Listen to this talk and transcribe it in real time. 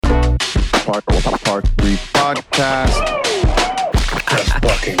Part 3 podcast. Let's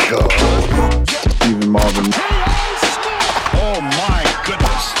fucking go. Stephen Malbon. Oh my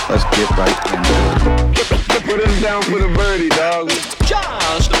goodness. Let's get right into it. Put him down for the birdie, dog.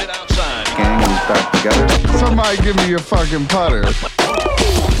 Just a bit outside. Gang is back together. Somebody give me your fucking putter.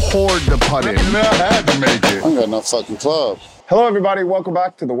 Hoard the putt in. I had to make it. I ain't got no fucking club. Hello, everybody. Welcome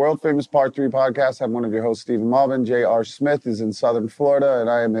back to the world famous Part 3 podcast. I'm one of your hosts, Stephen Malbon. J.R. Smith is in Southern Florida, and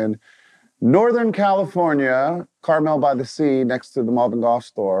I am in Northern California, Carmel by the Sea, next to the Malbon Golf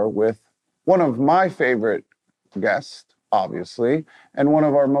Store, with one of my favorite guests, obviously, and one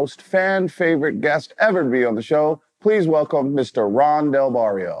of our most fan-favorite guests ever to be on the show. Please welcome Mr. Ron Del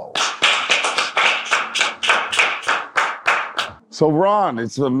Barrio. So, Ron,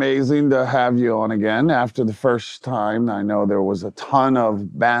 it's amazing to have you on again. After the first time, I know there was a ton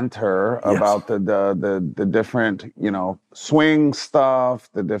of banter about the different, swing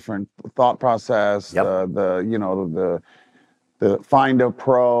stuff, the different thought process, the find a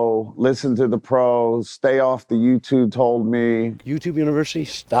pro, listen to the pros, stay off the YouTube told me. YouTube University,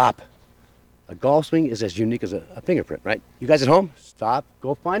 stop. A golf swing is as unique as a fingerprint, right? You guys at home, stop,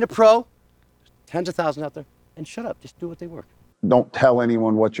 go find a pro, tens of thousands out there, and shut up, just do what they work. Don't tell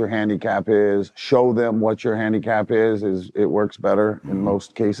anyone what your handicap is. Show them what your handicap is it works better in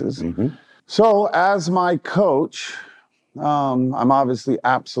most cases. Mm-hmm. So as my coach, I'm obviously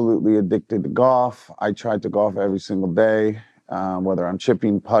absolutely addicted to golf. I try to golf every single day, whether I'm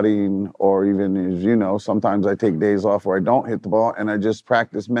chipping, putting, or even, as you know, sometimes I take days off where I don't hit the ball and I just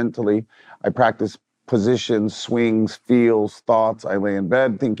practice mentally. I practice positions, swings, feels, thoughts. I lay in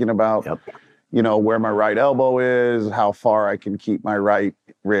bed thinking about where my right elbow is, how far I can keep my right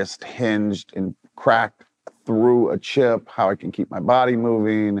wrist hinged and cracked through a chip, how I can keep my body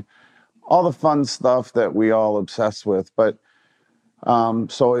moving, all the fun stuff that we all obsess with. But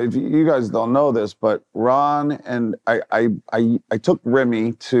so if you guys don't know this, but Ron and I took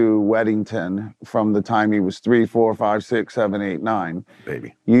Remy to Weddington from the time he was 3, 4, 5, 6, 7, 8, 9.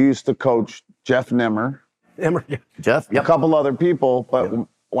 Baby. You used to coach Jeff Nimmer. Jeff, a couple other people, but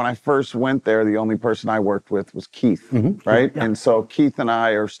when I first went there, the only person I worked with was Keith, right? Yeah. And so Keith and I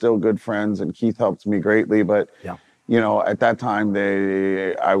are still good friends, and Keith helped me greatly. But, at that time,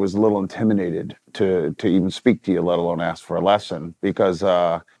 I was a little intimidated to even speak to you, let alone ask for a lesson, because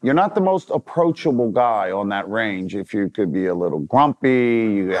you're not the most approachable guy on that range. If you could be a little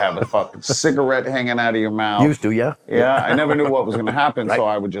grumpy, you have a fucking cigarette hanging out of your mouth. Used to, yeah. Yeah, I never knew what was going to happen, so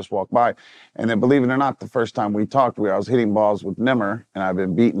I would just walk by. And then, believe it or not, the first time we talked, I was hitting balls with Nimmer, and I've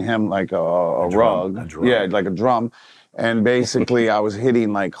been beating him like a rug. A drum. Yeah, like a drum. And basically, I was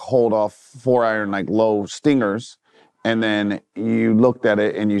hitting like hold off 4-iron, like low stingers. And then you looked at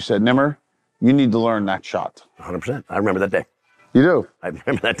it and you said, Nimmer, you need to learn that shot. 100%. I remember that day. You do? I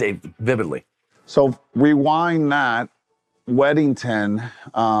remember that day vividly. So rewind that. Weddington,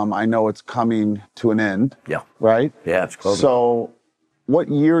 I know it's coming to an end. Yeah. Right? Yeah, it's closing. So what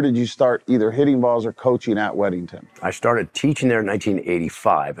year did you start either hitting balls or coaching at Weddington? I started teaching there in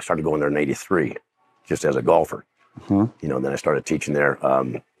 1985. I started going there in 83, just as a golfer. Mm-hmm. And then I started teaching there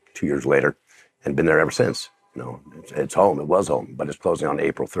 2 years later and been there ever since. It's home. It was home, but it's closing on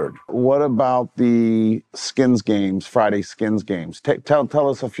April 3rd. What about the Skins games, Friday Skins games? Tell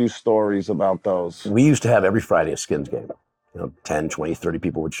us a few stories about those. We used to have every Friday a Skins game. 10, 20, 30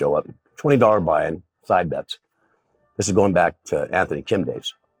 people would show up. $20 buy-in, side bets. This is going back to Anthony Kim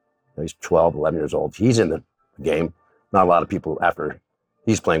days. He's 12, 11 years old. He's in the game. Not a lot of people after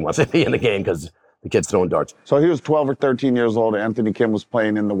he's playing wants to be in the game because the kid's throwing darts. So he was 12 or 13 years old. Anthony Kim was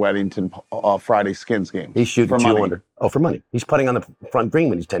playing in the Weddington Friday Skins game. He's shooting for 2 under. Oh, for money. He's putting on the front green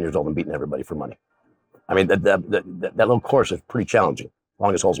when he's 10 years old and beating everybody for money. I mean, that little course is pretty challenging.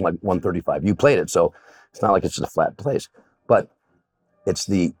 Longest hole's like 135. You played it, so it's not like it's just a flat place. But it's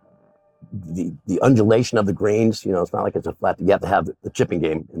the undulation of the greens. It's not like it's a flat. You have to have the chipping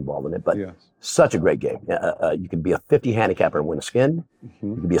game involved in it. But such a great game. You could be a 50 handicapper and win a skin. Mm-hmm.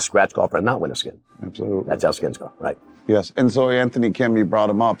 You could be a scratch golfer and not win a skin. Absolutely. That's how skins go, right? Yes. And so Anthony Kim, you brought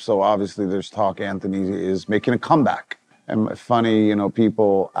him up. So obviously there's talk Anthony is making a comeback. And funny,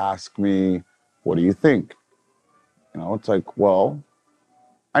 people ask me, what do you think? It's like, well,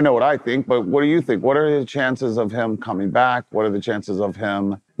 I know what I think, but what do you think? What are the chances of him coming back? What are the chances of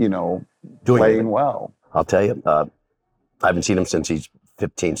him, playing well? I'll tell you, I haven't seen him since he's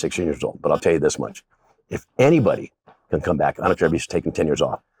 15, 16 years old, but I'll tell you this much. If anybody can come back, I don't care if he's taking 10 years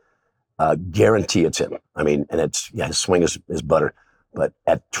off, guarantee it's him. I mean, and his swing is butter. But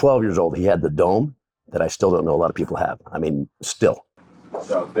at 12 years old, he had the dome that I still don't know a lot of people have. I mean, still.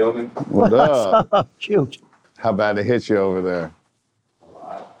 What's up, What up? Huge. How bad it hit you over there?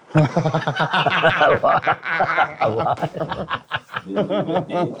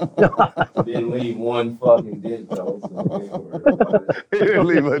 Didn't leave one fucking dent though. He didn't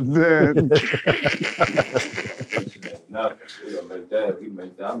leave a dent. Nothing. We'll make that. We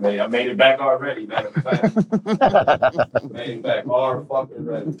make that. I made it back already, matter of fact. Made it back all fucking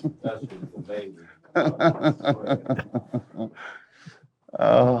ready. That's amazing.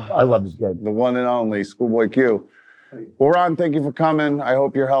 I love this game. The one and only Schoolboy Q. Well, Ron, thank you for coming. I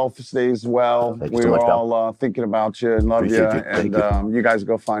hope your health stays well. Thank you We so were much, pal. all thinking about you and love you. Appreciate you. Thank And you guys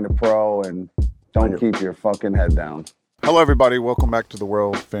go find a pro and don't keep your fucking head down. Hello, everybody. Welcome back to the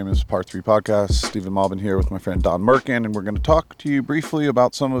world famous Part 3 podcast. Stephen Malbon here with my friend Don Merkin, and we're going to talk to you briefly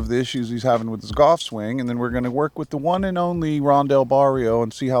about some of the issues he's having with his golf swing, and then we're going to work with the one and only Barrio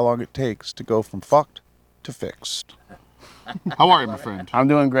and see how long it takes to go from fucked to fixed. How are you, my friend? I'm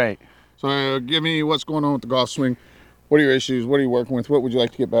doing great. So give me what's going on with the golf swing. What are your issues? What are you working with? What would you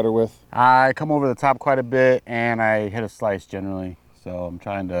like to get better with? I come over the top quite a bit and I hit a slice generally. So I'm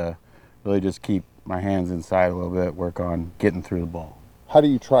trying to really just keep my hands inside a little bit, work on getting through the ball. How do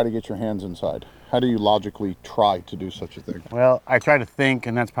you try to get your hands inside? How do you logically try to do such a thing? Well, I try to think,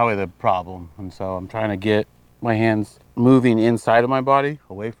 and that's probably the problem. And so I'm trying to get my hands moving inside of my body,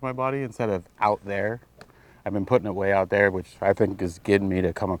 away from my body, instead of out there. I've been putting it way out there, which I think is getting me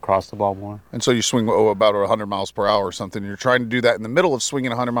to come across the ball more. And so you swing about 100 miles per hour or something. You're trying to do that in the middle of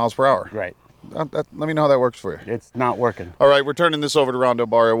swinging 100 miles per hour. Right. Let me know how that works for you. It's not working. All right, we're turning this over to Rondo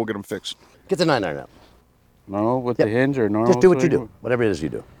Barrio. We'll get him fixed. Get the 9 iron out. No, with Yep. the hinge or normal Just do what you swing? do. Whatever it is you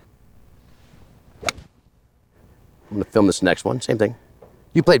do. I'm going to film this next one. Same thing.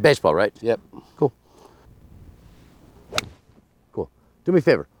 You played baseball, right? Yep. Cool. Cool. Do me a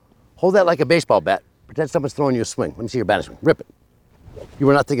favor. Hold that like a baseball bat. Pretend someone's throwing you a swing. Let me see your batting swing. Rip it. You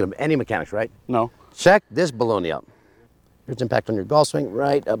were not thinking of any mechanics, right? No. Check this baloney out. Here's impact on your golf swing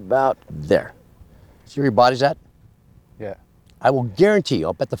right about there. See where your body's at? Yeah. I will guarantee you,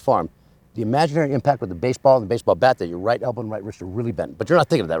 I'll bet the farm, the imaginary impact with the baseball and the baseball bat that your right elbow and right wrist are really bent. But you're not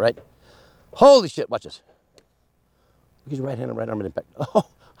thinking of that, right? Holy shit, watch this. Look at your right hand and right arm at impact. Oh,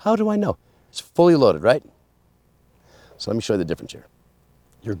 how do I know? It's fully loaded, right? So let me show you the difference here.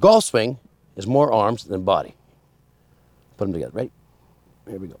 Your golf swing is more arms than body. Put them together, right?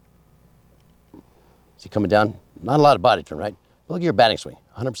 Here we go. See coming down? Not a lot of body turn, right? But look at your batting swing,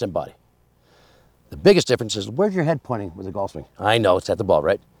 100% body. The biggest difference is where's your head pointing with a golf swing? I know, it's at the ball,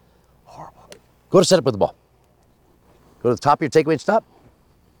 right? Horrible. Go to setup with the ball. Go to the top of your takeaway and stop.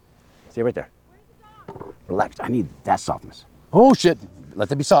 See it right there. Relax, I need that softness. Oh shit, let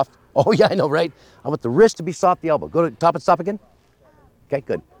that be soft. Oh yeah, I know, right? I want the wrist to be soft, the elbow. Go to top and stop again. Okay,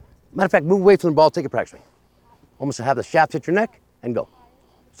 good. Matter of fact, move away from the ball, take a practice swing. Almost have the shaft hit your neck and go.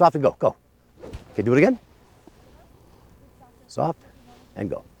 Soft and go, go. Okay, do it again. Soft and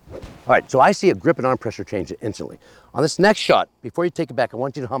go. All right, so I see a grip and arm pressure change instantly. On this next shot, before you take it back, I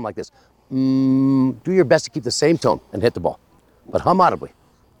want you to hum like this. Do your best to keep the same tone and hit the ball. But hum audibly.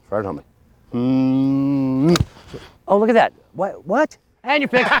 Start humming. Oh, look at that. What? And you're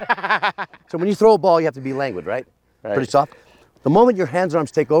fixed. So when you throw a ball, you have to be languid, right? Pretty soft. The moment your hands and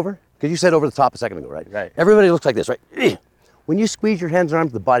arms take over, because you said over the top a second ago, right? Right. Everybody looks like this, right? When you squeeze your hands and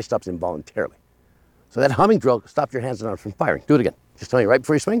arms, the body stops involuntarily. So that humming drill stops your hands and arms from firing. Do it again. Just tell me right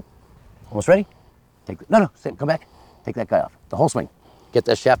before you swing. Almost ready? No, come back. Take that guy off. The whole swing. Get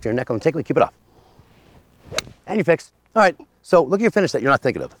that shaft to your neck on the takeaway, keep it off. And you're fixed. All right, so look at your finish that you're not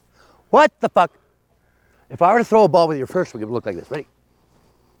thinking of. What the fuck? If I were to throw a ball with your first swing, it would look like this. Ready?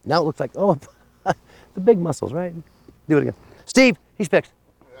 Now it looks like, oh, the big muscles, right? Do it again. Steve, he's fixed.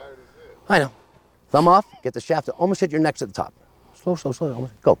 I know. Thumb off, get the shaft to almost hit your neck at the top. Slow,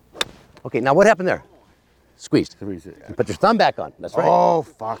 almost. Go. Okay, now what happened there? Squeezed. You put your thumb back on. That's right. Oh,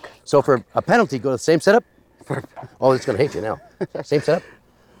 fuck. So for a penalty, go to the same setup. Oh, it's going to hate you now. Same setup.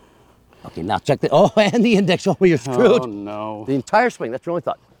 Okay, now check the, oh, and the index. Oh, you're screwed. Oh, no. The entire swing, that's your only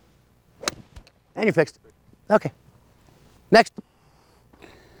thought. And you're fixed. Okay. Next.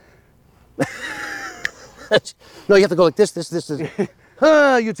 No, you have to go like this is,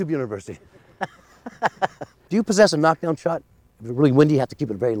 YouTube University. Do you possess a knockdown shot? If it's really windy, you have to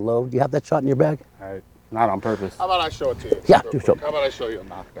keep it very low. Do you have that shot in your bag? Not on purpose. How about I show it to you? Yeah, do show. How about I show you a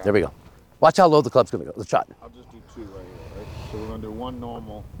knockdown? There we go. Watch how low the club's going to go, the shot. I'll just do two right here, right? So we're going to do one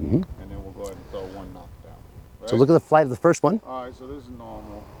normal, and then we'll go ahead and throw one knockdown. Right? So look at the flight of the first one. All right, so this is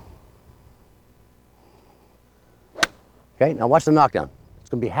normal. Okay, now watch the knockdown. It's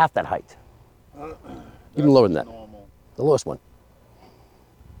going to be half that height. Even lower than that. Normal. The lowest one.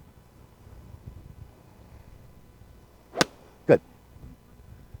 Good.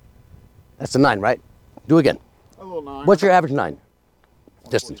 That's a 9, right? Do again. A little 9. What's your average 9?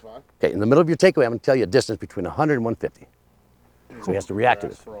 Distance. Okay, in the middle of your takeaway, I'm going to tell you a distance between 100 and 150. So he has to react to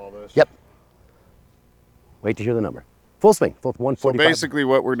this. For all this. Yep. Wait to hear the number. Full swing, full 145. So basically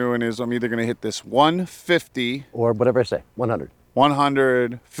what we're doing is I'm either going to hit this 150 or whatever I say, 100.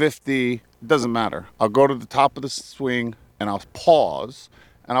 150, doesn't matter. I'll go to the top of the swing and I'll pause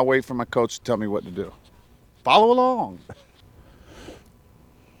and I'll wait for my coach to tell me what to do. Follow along.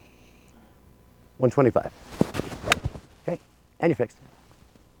 125. Okay, and you're fixed.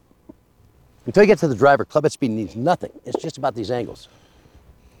 Until you get to the driver, club head speed means nothing. It's just about these angles.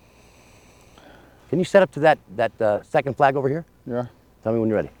 Can you set up to that second flag over here? Yeah. Tell me when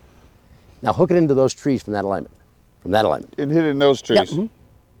you're ready. Now hook it into those trees from that alignment. From that alignment. And hit it in those trees. Yeah,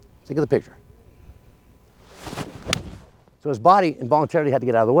 Think of the picture. So his body involuntarily had to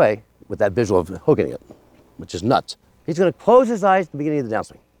get out of the way with that visual of hooking it, which is nuts. He's going to close his eyes at the beginning of the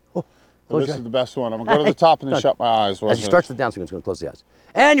downswing. Oh, Well, this is the best one. I'm going to go to the top and then shut my eyes. As he starts the downswing, it's going to close the eyes.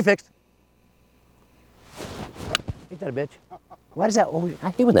 And you're fixed. Ain't that a bitch? Why does that? Oh, I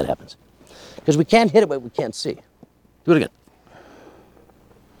hate when that happens. Because we can't hit it what we can't see. Do it again.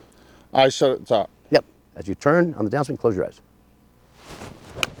 Eyes shut at the top. Yep. As you turn on the downswing, close your eyes.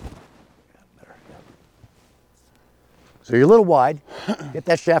 Better. So you're a little wide. Get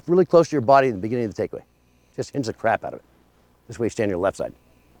that shaft really close to your body at the beginning of the takeaway. Just hinge the crap out of it. This way you stand on your left side.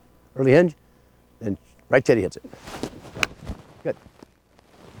 Early hinge, then right teddy hits it. Good.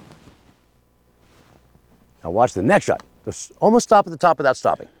 Now watch the next shot. Just almost stop at the top without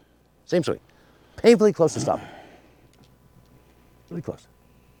stopping. Same swing. Painfully close to stopping. Really close.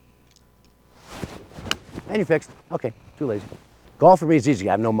 And you're fixed. Okay, too lazy. Golf for me is easy.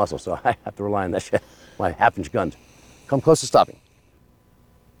 I have no muscle, so I have to rely on that shit. My half-inch guns. Come close to stopping.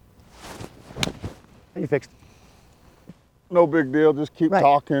 And you're fixed. No big deal. Just keep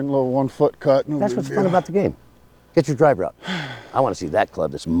talking. Little 1 foot cut. No That's big what's deal. fun about the game. Get your driver out. I want to see that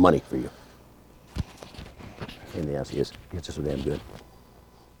club. That's money for you. In the ass he is. He hits us so damn good.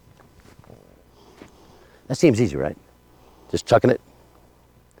 That seems easy, right? Just chucking it.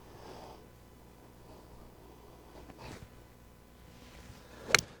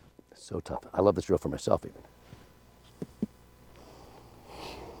 So tough. I love this drill for myself even.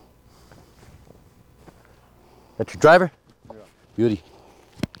 That's your driver? Yeah. Beauty.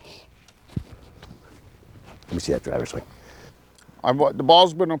 Let me see that driver swing. The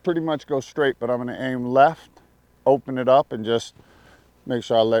ball's going to pretty much go straight, but I'm going to aim left, open it up, and just make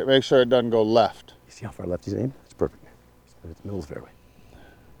sure it doesn't go left. You see how far left he's aimed? It's perfect. It's the middle of the fairway.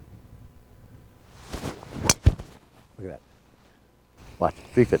 Look at that. Watch,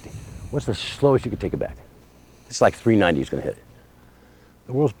 350. What's the slowest you can take it back? It's like 390 he's going to hit it.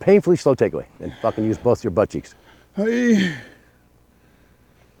 The world's painfully slow takeaway. Then fucking use both your butt cheeks. Hey.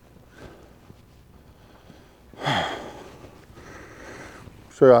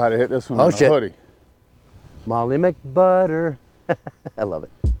 Show you how to hit this one on the hoodie. Molly McButter. I love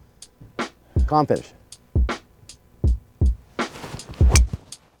it. Calm finish.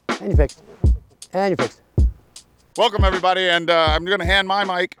 And you're fixed. And you're fixed. Welcome everybody, and I'm going to hand my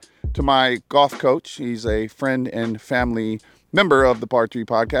mic to my golf coach. He's a friend and family member of the Par 3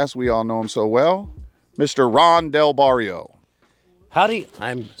 podcast. We all know him so well, Mr. Ron Del Barrio. Howdy,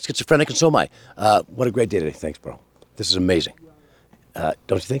 I'm schizophrenic and so am I. What a great day today. Thanks, bro. This is amazing. Don't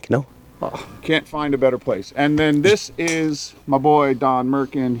you think? No? Oh, can't find a better place. And then this is my boy, Don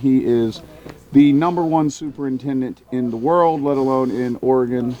Merkin. He is the #1 superintendent in the world, let alone in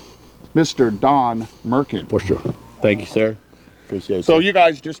Oregon, Mr. Don Merkin. For sure. Thank you, sir. Appreciate it. So you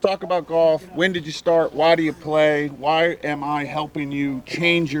guys just talk about golf. When did you start? Why do you play? Why am I helping you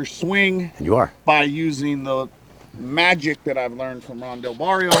change your swing? And you are. By using the magic that I've learned from Ron Del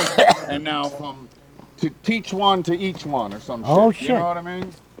Barrio and now from to teach one to each one or some shit. Oh, shit. You know what I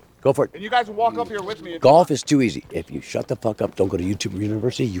mean? Go for it. And you guys will walk up here with me. Golf is too easy. If you shut the fuck up, don't go to YouTube or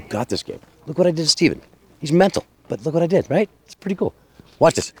university, you got this game. Look what I did to Steven. He's mental, but look what I did, right? It's pretty cool.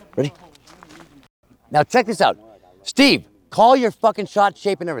 Watch this. Ready? Now check this out. Steve, call your fucking shot,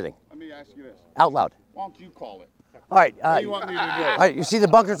 shape, and everything. Let me ask you this. Out loud. Why don't you call it? All right. What do you want me to do? All right, you see the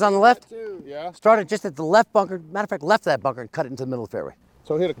bunkers on the left? Yeah. Start it just at the left bunker. Matter of fact, left of that bunker and cut it into the middle of the fairway.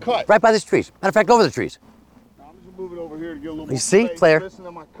 So hit a cut. Right by these trees. Matter of fact, over the trees. I'm just move it over here to get a little more You see, space. player? Listen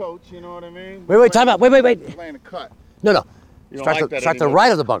to my coach, you know what I mean? Wait, time out. Wait. Playing a cut. No. You don't Start like to that start to the anymore.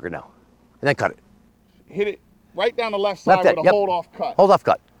 right of the bunker now. And then cut it. Hit it right down the left side Left with a yep. hold off cut. Hold off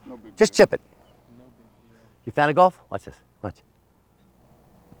cut. No big Just chip it. You fan of golf? Watch this. Watch.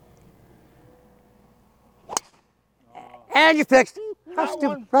 And you're fixed. How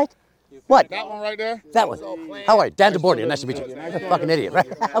stupid, right? What? That one right there? That one. How are you? Dan DeBornia. Nice to meet you. You're a fucking idiot, right?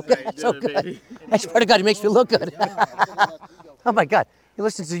 Okay, so good. I swear to God, he makes me look good. Oh my God. He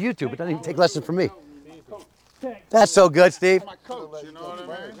listens to YouTube, but doesn't even take lessons from me. That's so good, Steve. My coach, you know what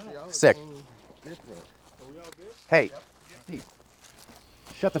I mean? Sick. Hey, Steve,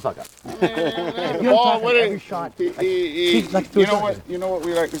 shut the fuck up. The You don't talk like every shot. Like you know what? You know what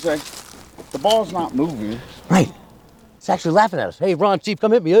we like to say? The ball's not moving. Right. It's actually laughing at us. Hey, Ron, Steve,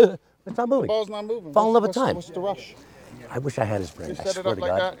 come hit me. It's not The moving. ball's not moving. Fall in love with What's- time. What's the rush? I wish I had his brain. Just I set it swear up to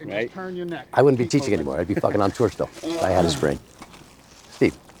like God. that and just turn your neck. I wouldn't be Keep teaching moving. anymore. I'd be fucking on tour still if I had his brain.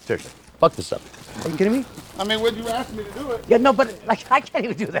 Steve, seriously, fuck this up. Are you kidding me? I mean, would you ask me to do it? Yeah, no, but like I can't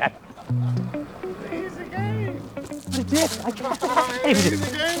even do that. It's a game. I did. I can't even do It's a it.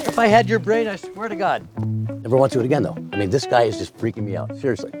 game. If I had your brain, I swear to God. Never want to do it again, though. I mean, this guy is just freaking me out.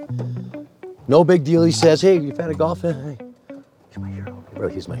 Seriously. No big deal. He says, hey, you've had a golf? Hey, he's my hero.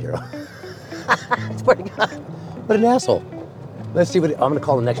 Really, he's my hero. I swear to God. What an asshole. Let's see what I'm going to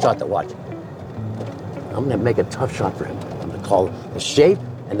call the next shot that watch. I'm going to make a tough shot for him. I'm going to call the shape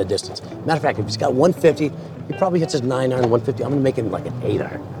and the distance. Matter of fact, if he's got 150, he probably hits his 9 iron, 150. I'm going to make him like an 8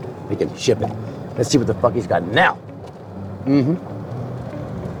 iron. We can ship it. Let's see what the fuck he's got now.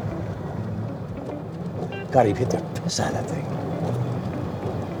 God, he hit the piss out of that thing.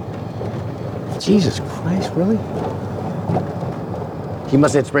 Jesus Christ, really? He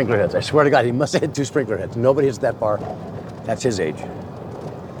must have hit sprinkler heads. I swear to God, he must have hit 2 sprinkler heads. Nobody hits that far. That's his age.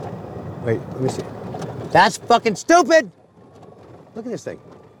 Wait, let me see. That's fucking stupid! Look at this thing.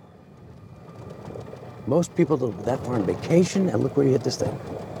 Most people don't go that far on vacation, and look where you hit this thing.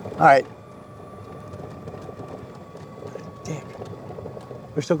 All right. What a dick.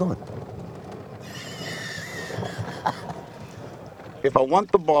 We're still going. If I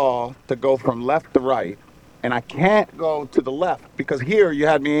want the ball to go from left to right, and I can't go to the left because here you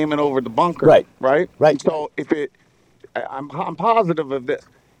had me aiming over the bunker. Right. Right. Right. So if it, I'm positive of this.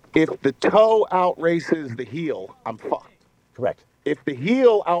 If the toe outraces the heel, I'm fucked. Correct. If the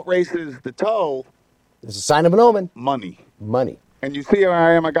heel outraces the toe, It's a sign of an omen. money. Money. And you see where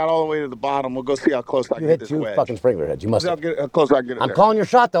I am? I got all the way to the bottom. We'll go see how close I You get hit this 2 wedge. fucking sprinkler heads. You must See have. how close I get it I'm there. calling your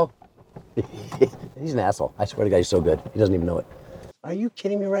shot, though. He's an asshole. I swear to God, he's so good. He doesn't even know it. Are you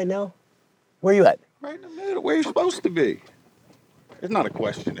kidding me right now? Where are you at? Right in the middle, where you're supposed to be. It's not a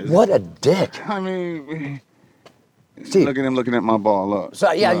question, is What a dick. it? I mean, Steve. look at him looking at my ball. Look.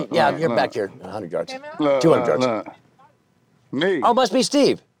 So, yeah, Look, yeah, look, you're look. back here. 100 yards. Look, 200 yards. look. Me? Oh, must be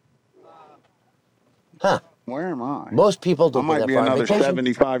Steve. Huh. Where am I? Most people I don't go might that be far on another vacation.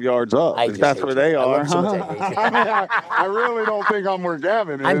 75 yards up. I If just that's hate where you. they I are. love so much I hate you. I mean, I really don't think I'm where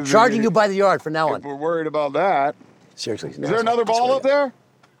Gavin is. I'm charging you by the yard from now If on. we're worried about that. Seriously. He's an Is there asshole. another I swear ball to up God. there?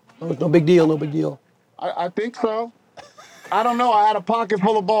 Oh, no big deal, no big deal. I think so. I don't know. I had a pocket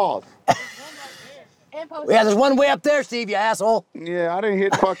full of balls. Yeah, there's one way up there, Steve, you asshole. Yeah, I didn't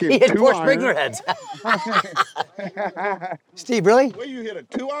hit fucking He hit 2 4 iron. sprinkler heads. Steve, really? Where you hit a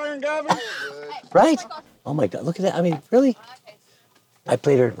 2 iron, Gavin? Right? Oh my God, look at that. I mean, really? I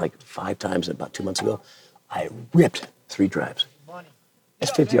played her like 5 times about 2 months ago. I ripped 3 drives.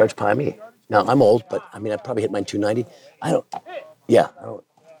 That's 50 yards by me. Now, I'm old, but I mean, I probably hit mine 290. I don't.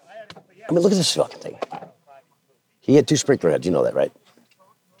 I mean, look at this fucking thing. He had 2 sprinkler heads. You know that, right?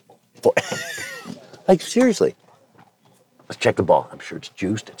 4. Like, seriously. Let's check the ball. I'm sure it's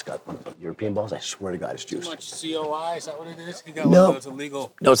juiced. It's got one of the European balls. I swear to God, it's juiced. Much COI, is that what it is? He got No. one of those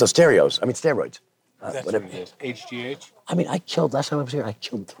illegal. No, it's those steroids. I mean, steroids. That's Whatever. what it is. HGH. I mean, last time I was here, I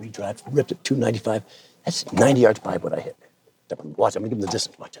killed 3 drives, ripped it 295. That's 90 yards by what I hit. Watch, I'm gonna give him the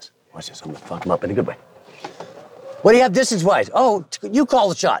distance. Watch this. Watch this. I'm gonna fuck him up in a good way. What do you have distance-wise? Oh, you call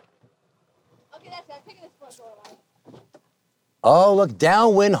the shot. Okay, that's it. I'm picking this front door line. Oh, look,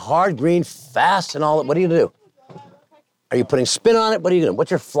 downwind, hard green, fast, and all that. What are you gonna do? Are you putting spin on it? What are you gonna?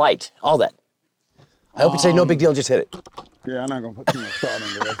 What's your flight? All that. I hope you say no big deal and just hit it. Yeah, I'm not going to put too much thought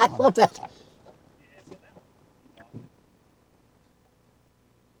into this. I love that.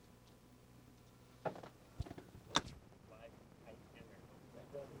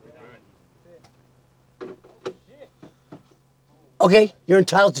 Okay, you're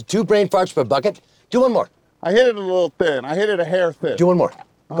entitled to 2 brain farts per bucket. Do one more. I hit it a little thin. I hit it a hair thin. Do one more.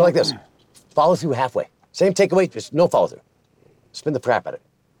 Go like this. Follow through halfway. Same takeaway, just no follow through. Spin the crap at it.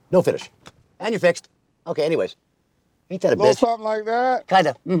 No finish. And you're fixed. Okay, anyways. Ain't that a little bitch? something like that.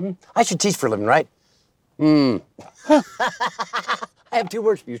 Kinda. I should teach for a living, right? I have 2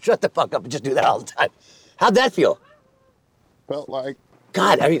 words for you. Shut the fuck up and just do that all the time. How'd that feel? Felt like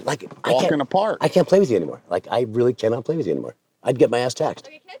God, I mean, like, I walking can't, apart. I can't play with you anymore. Like, I really cannot play with you anymore. I'd get my ass taxed.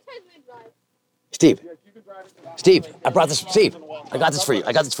 Okay, can't try to drive. Steve, I brought this. Steve, I got this for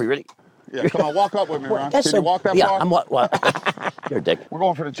you. Ready? Yeah, come on, walk up with me, Ron. That's Can you walk that yeah, far? I'm what? You're a dick. We're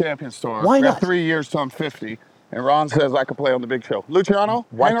going for the Champions Tour. Why we not? have 3 years till I'm 50. And Ron says I can play on the big show. Luciano,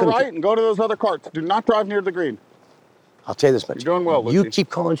 hang a couldn't right you- and go to those other carts. Do not drive near the green. I'll tell you this much. You're doing well, You Lucy. keep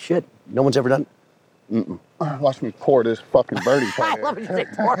calling shit no one's ever done. Watch me pour this fucking birdie. I love it. You say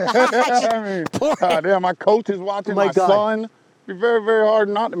pour. I mean, Pour it. damn, my coach is watching, My my God. son. Be very, very hard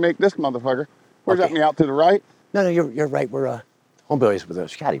not to make this motherfucker. Where's that, Okay. me out to the right? No, you're right. We're homeboys with a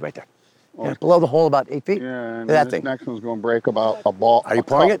caddy right there. Yeah, below the hole about 8 feet. Yeah, and Look at that this thing. next one's going to break about a ball. Are you a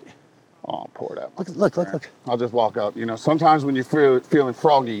pouring cup. it? Oh, I'll pour that. Look. I'll just walk up. You know, sometimes when you're feeling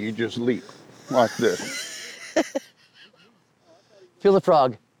froggy, you just leap. Watch this. Feel the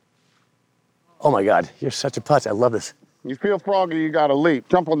frog. Oh my God, you're such a putz. I love this. You feel froggy, you got to leap.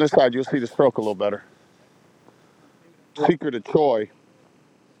 Jump on this side, you'll see the stroke a little better. Secret of Choi.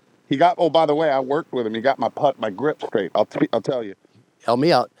 He got, oh, by the way, I worked with him. He got my grip straight. I'll tell you. Help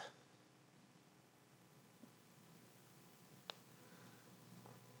me out.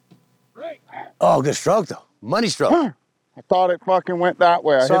 Oh, good stroke though. Money stroke. I thought it fucking went that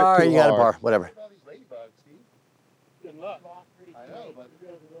way. I Sorry, hit it too you got a hard. bar. Whatever.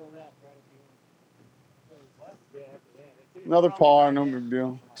 Another par, no big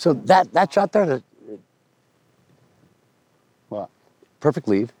deal. So that shot there, What? perfect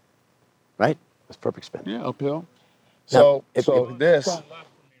lead, right? That's perfect spin. Yeah, uphill. Now, So this,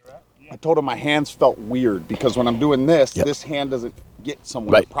 I told him my hands felt weird because when I'm doing this, Yep. this hand doesn't get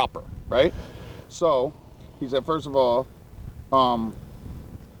somewhere Right. proper, right? So he said, first of all,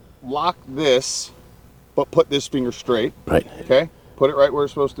 lock this, but put this finger straight. Right. Okay? Put it right where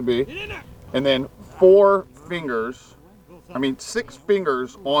it's supposed to be. And then 6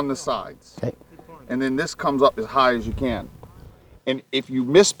 fingers on the sides. Okay. And then this comes up as high as you can. And if you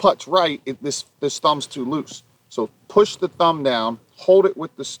miss putts right, this thumb's too loose. So push the thumb down, hold it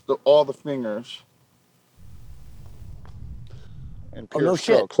with all the fingers, and pure no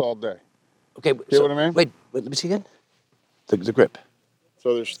shit. strokes all day. Okay. Get what I mean? Wait, let me see again. The grip.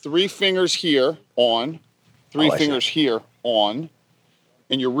 So there's 3 fingers here on, 3 Oh, I see. fingers here on,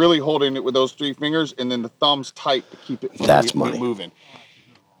 and you're really holding it with those 3 fingers, and then the thumb's tight to keep it from That's money. moving.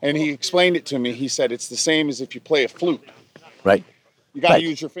 And he explained it to me. He said it's the same as if you play a flute. Right. You got to Right.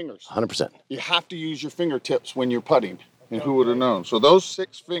 use your fingers. 100%. You have to use your fingertips when you're putting. And who would have known? So those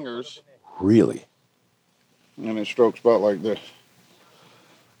 6 fingers, Really. and it strokes about like this.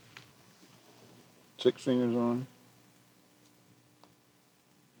 6 fingers on.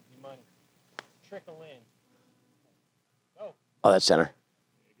 Trickle in. Oh, that's center.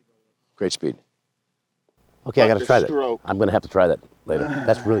 Great speed. Okay, I got to the try that. stroke. I'm going to have to try that later.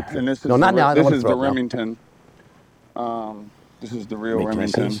 That's really And this is no, not now. I don't This want to is the throw it now. Remington. This is the real Wait, can I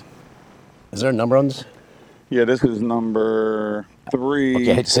see Remington. this? Is there a number on this? Yeah, this is number 3.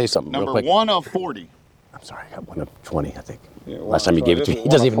 Okay, I hate to say something real Number quick. 1 of 40. I'm sorry, I got 1 of 20, I think. Yeah, Last time you gave it to me, he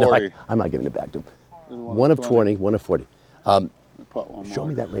doesn't even know. I'm not giving it back to him. 1 of 20, 1 of 40. Show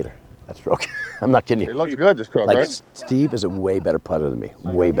me that later. That stroke. I'm not kidding It you. looks good, this stroke, Like right? Steve is a way better putter than me.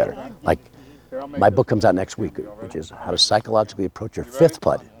 Way better. Like my book comes out next week, which is How to Psychologically Approach Your Fifth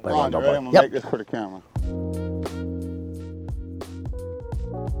Putt by Ron, Ron you ready? I'm Malbon. going to make this for the camera.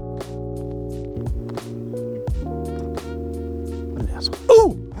 What an asshole.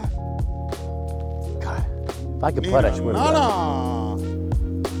 Ooh! God. If I could putt, I swear to God.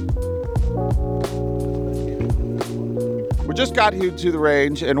 We just got here to the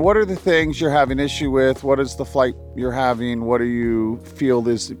range, and what are the things you're having issue with? What is the flight you're having? What do you feel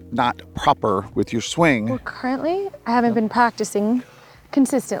is not proper with your swing? Well, currently, I haven't been practicing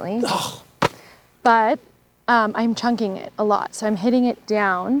consistently, but I'm chunking it a lot. So I'm hitting it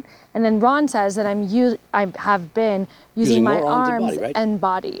down, and then Ron says that I have been using my more arms and arms body, right? and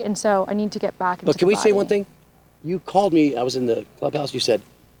body, and so I need to get back into But can the we say body. one thing? You called me, I was in the clubhouse, you said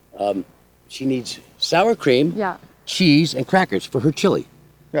she needs sour cream, Yeah. cheese, and crackers for her chili.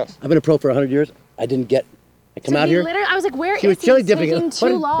 Yes. I've been a pro for 100 years. I come So out he here. literally, I was like, where She is was chili he? dipping Taking it. too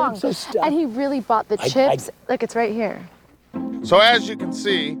What? long. I'm so stuck. And he really bought the chips. Like, it's right here. So as you can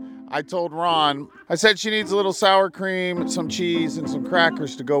see, I told Ron, I said she needs a little sour cream, some cheese, and some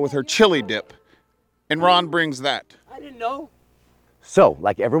crackers to go with her chili dip. And Ron brings that. I didn't know. So,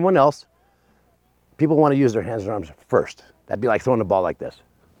 like everyone else, people want to use their hands and arms first. That'd be like throwing a ball like this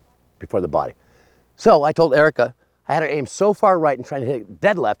before the body. So I told Erica, I had her aim so far right and trying to hit it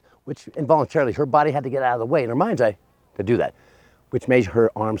dead left, which involuntarily her body had to get out of the way in her mind's eye to do that, which made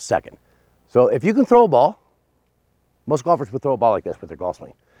her arm second. So if you can throw a ball, most golfers would throw a ball like this with their golf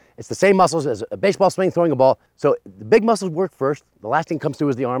swing. It's the same muscles as a baseball swing, throwing a ball. So the big muscles work first. The last thing comes through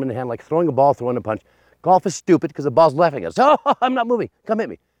is the arm and the hand, like throwing a ball, throwing a punch. Golf is stupid because the ball's laughing at us. Oh, I'm not moving. Come hit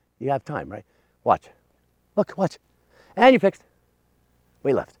me. You have time, right? Watch. Look, watch. And you fixed.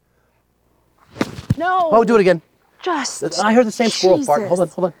 Way left. No. Oh, do it again. Just. I heard the same squirrel fart. Hold on,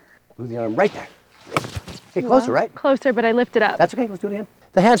 Jesus. hold on. Move the arm right there. Okay, closer, right? Closer, but I lifted up. That's okay. Let's do it again.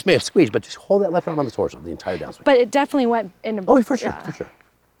 The hands may have squeezed, but just hold that left arm on the torso the entire downswing. But it definitely went in a. Oh, for sure, yeah. for sure.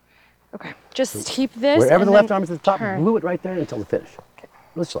 Okay. Just keep this. Wherever and the left then arm is at the top, turn. glue it right there until the finish. Okay.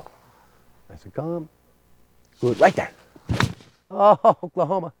 Really slow. Nice and calm. Glue it right there. Oh,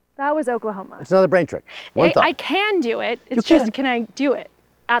 Oklahoma. That was Oklahoma. It's another brain trick. One thought. I can do it. It's You just, can I do it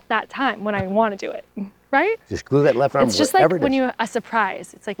at that time when I want to do it? Right? Just glue that left arm It's just like wherever it when is. you a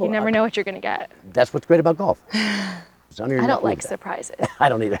surprise. It's like you never know what you're gonna get. That's what's great about golf. It's under your I neck, don't like move that. surprises. I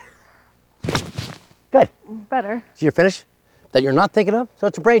don't either. Good. Better. See your finish that you're not thinking of? So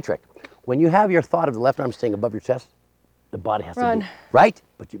it's a brain trick. When you have your thought of the left arm staying above your chest, the body has to Run. do right,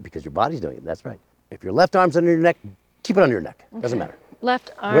 because your body's doing it. That's right. If your left arm's under your neck, keep it under your neck. Doesn't matter.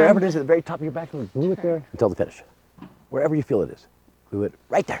 Left arm. Wherever it is at the very top of your back, glue it there until the finish. Wherever you feel it is, glue it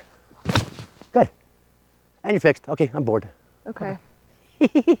right there. Good. And you're fixed. Okay, I'm bored. Okay.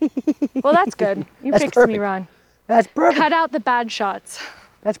 Well, that's good. You That's fixed me, perfect. Ron. That's perfect. Cut out the bad shots.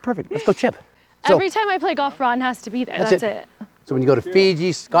 That's perfect. Let's go chip. So, Every time I play golf, Ron has to be there. That's That's it. it. so when you go to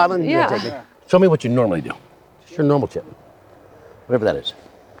Fiji, Scotland, you gotta Yeah. take me. Show me what you normally do. Just your normal chip. Whatever that is.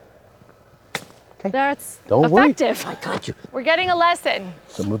 That's Don't worry. effective. I got you. We're getting a lesson.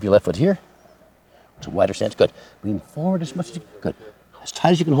 So move your left foot here. It's a wider stance. Good. Lean forward as much as you can. Good. As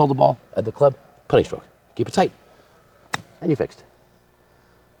tight as you can hold the ball at the club. Putting stroke. Keep it tight. And you're fixed.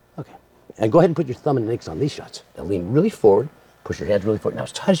 Okay. And go ahead and put your thumb and index on these shots. Now lean really forward. Push your hands really forward. Now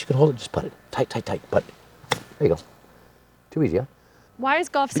as tight as you can hold it, just put it. Tight, tight, tight. Put it. There you go. Too easy, huh? Why is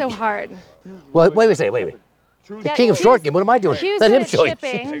golf so hard? Well, wait a second. Wait. The Yeah, king of Q's- short game. What am I doing? Q's Let good him at show you.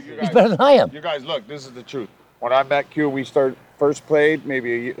 chipping. He's better than I am. You guys, look, this is the truth. When I met Q, we first played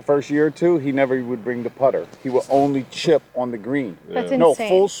maybe first year or two. He never would bring the putter. He would only chip on the green. That's No, insane.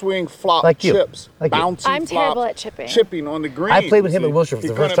 full swing flop Like you. chips, Like you. bouncing I'm flops, terrible at chipping. chipping on the green. I played with him See, at Wilshire for he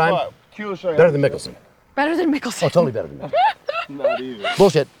the first couldn't time. putt. Q will show you Better how than to chip. Mickelson. Better than Mickelson. Oh, totally better than Mickelson. Not even.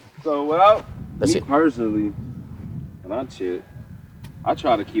 Bullshit. So without Let's me see. personally, when I chip, I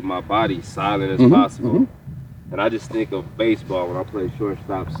try to keep my body silent as possible. And I just think of baseball when I play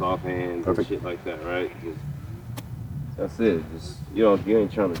shortstop, soft hands, Perfect. and shit like that, right? Just, that's it. Just you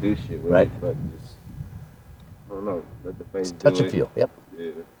ain't trying to do shit with Right. it, but just I don't know, let the face Touch do and it. feel. Yep.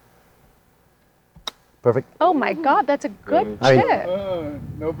 Yeah. Perfect. Oh my God, that's a good I mean- chip.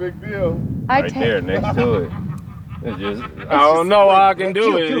 No big deal. I Right take. there, next to it. It's just I don't know how I can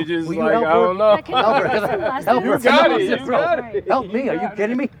do it. It's just Will you like help I her? don't know. I can give you some lessons. Help her. You got it. You got it. Help me. Are you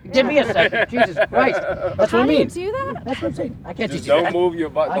kidding me? Give me a second. Jesus Christ. That's How what I do you mean. do that? That's what I'm saying. I can't Just teach you don't that. move your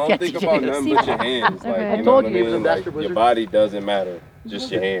body. I Don't can't think teach about you. nothing See, but your hands. Like, Okay. you I know told what you he was a I mean? Like, master your wizard. body doesn't matter.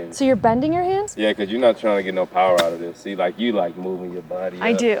 Just your hands. So you're bending your hands? Yeah, because you're not trying to get no power out of this. See, like you like moving your body.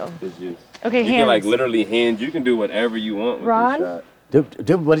 I up. do. It's just, Okay, you hands. can like literally hinge. You can do whatever you want with Ron? this shot.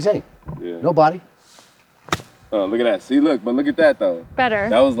 Dude, what are you saying? Yeah. No body. Oh, look at that. See, look, but look at that though. Better.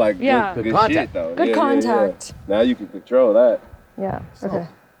 That was like Yeah. good, Good good contact. shit though. Good Yeah, contact. Yeah. Now you can control that. Yeah. Okay.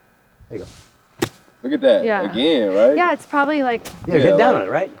 There you go. Look at that. Yeah. Again, right? Yeah, it's probably like Yeah, get down like- on it,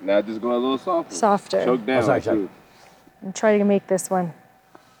 right? Now just go a little softer. softer. Choke down. sorry, too. I'm trying to make this one.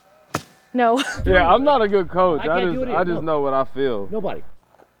 No. Yeah, I'm not a good coach. I can't do it either, no. know what I feel. No body.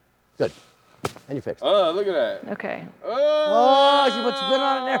 Good. And you're fixed. Oh, look at that. Okay. Oh, she put spin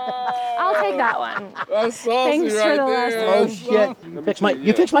on it there. I'll take that one. That's saucy Thanks for right the there. lesson. Oh shit.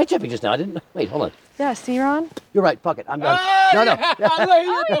 You fixed my chipping just now. I didn't. Wait, hold on. Yeah, see, Ron? You're right. Fuck it. I'm done. No.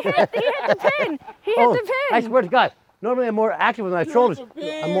 Oh, he hit the pin. He hit Oh, the pin. I swear to God. Normally I'm more active with my shoulders.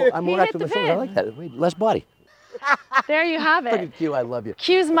 I'm more He active hit with the my shoulders. I pin. like that. Wait, less body. There you have Look it. at you. I love you.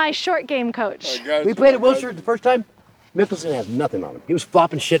 Q's my short game coach. We played at Wilshire the first time. Mickelson has nothing on him. He was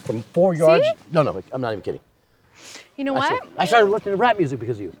flopping shit from 4 yards. No, I'm not even kidding. You know what? I started listening to rap music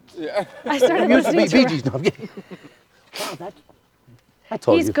because of you. I started You used to be listening Bee to Gees. No, I'm kidding. Wow, I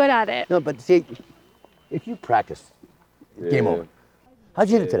told He's you. good at it. No, but see, if you practice, game over. How'd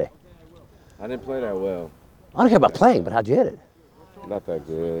you hit it today? I didn't play that well. I don't care about playing, but how'd you hit it? Not that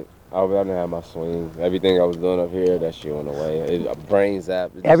good. I didn't have my swing. Everything I was doing up here, that shit went away. Brain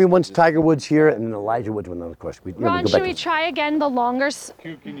zap. Everyone's Tiger Woods here, and then Elijah Woods went on the course. We Ron, go should back we to- try again the longer?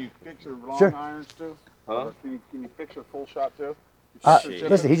 Q, can you fix your long Sure. irons too? Huh? Can you fix your full shot too?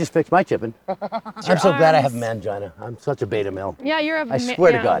 Listen, he just fixed my chipping. I'm so glad I have mangina. I'm such a beta male. Yeah, you're a. I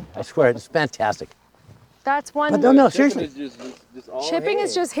swear to yeah. God. I swear, it's fantastic. That's one. But no, seriously. Chipping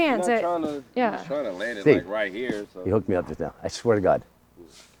is just hands. I'm It- not trying to, yeah. just trying to land it See. like right here. So. You hooked me up just now. I swear to God.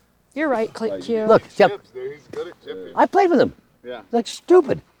 You're right, Q. Look, see, Chips, dude. He's good at chipping. I played with him. Yeah. Like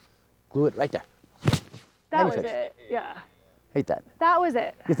stupid. Glue it right there. that was fixed. it. Yeah, Hate that. that was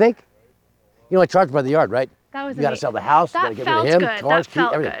it. You think? You know, I charged by the yard, right? That was You got to amazing. sell the house, you got That to get felt rid of him, good. cars, That key,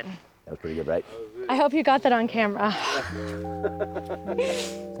 felt everything. good. That was pretty good, right? I hope you got that on camera.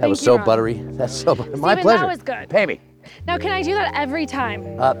 That was you, so Ron. buttery. That's so buttery. My Steven, pleasure. that was good. Pay me. Now, can I do that every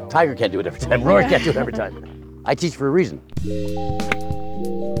time? Tiger can't do it every time. Rory can't do it every time. I teach for a reason.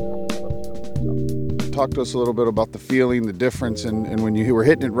 Talk to us a little bit about the feeling, the difference, and when you were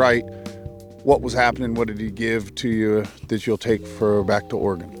hitting it right, what was happening? What did he give to you that you'll take for back to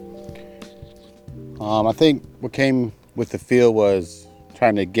Oregon? I think what came with the feel was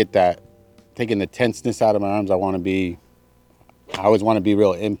trying to get that, taking the tenseness out of my arms. I always want to be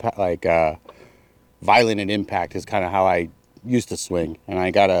real impact, like violent and impact is kind of how I used to swing. And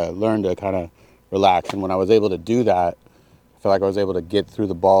I got to learn to kind of relax. And when I was able to do that, I feel like I was able to get through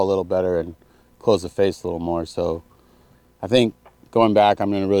the ball a little better and close the face a little more. So I think going back,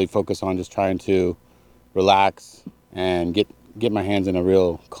 I'm going to really focus on just trying to relax and get my hands in a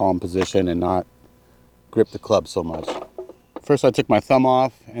real calm position and not grip the club so much. First I took my thumb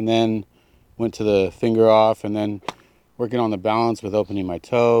off and then went to the finger off and then working on the balance with opening my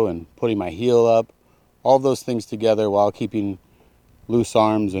toe and putting my heel up. All those things together while keeping loose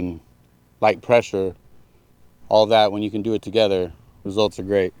arms and light pressure. All that, when you can do it together, results are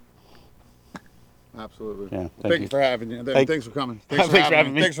great. Absolutely. Yeah, Thank you for having you. Thanks for coming. Thanks for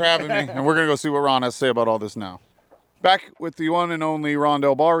having me. Thanks for having me. And we're going to go see what Ron has to say about all this now. Back with the one and only Ron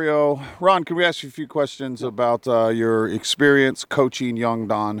Del Barrio. Ron, can we ask you a few questions about your experience coaching young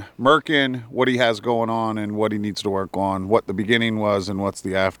Don Merkin, what he has going on and what he needs to work on, what the beginning was and what's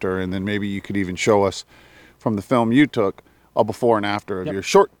the after, and then maybe you could even show us from the film you took a before and after of your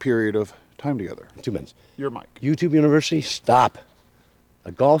short period of time together. 2 minutes. Your mic. YouTube University, stop.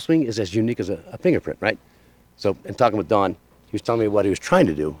 A golf swing is as unique as a fingerprint, right? So, in talking with Don, he was telling me what he was trying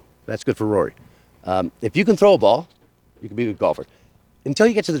to do. That's good for Rory. If you can throw a ball, you can be a good golfer. Until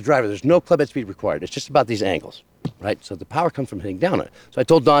you get to the driver, there's no club head speed required. It's just about these angles, right? So the power comes from hitting down on it. So I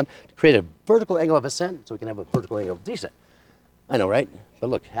told Don to create a vertical angle of ascent so we can have a vertical angle of descent. I know, right?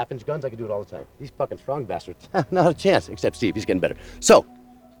 But look, half-inch guns, I can do it all the time. These fucking strong bastards, not a chance, except Steve, he's getting better. So,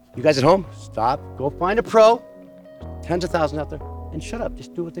 you guys at home, stop, go find a pro, tens of thousands out there, and shut up,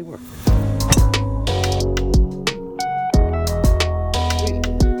 just do what they were.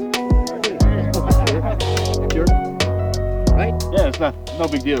 Right? Yeah, it's no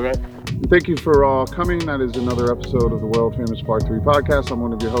big deal, right? Thank you for coming. That is another episode of the world famous Part 3 podcast. I'm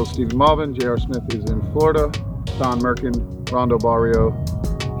one of your hosts, Stephen Malbon. J.R. Smith is in Florida. Don Merkin, Rondo Barrio.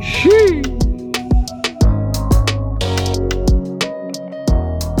 Sheesh!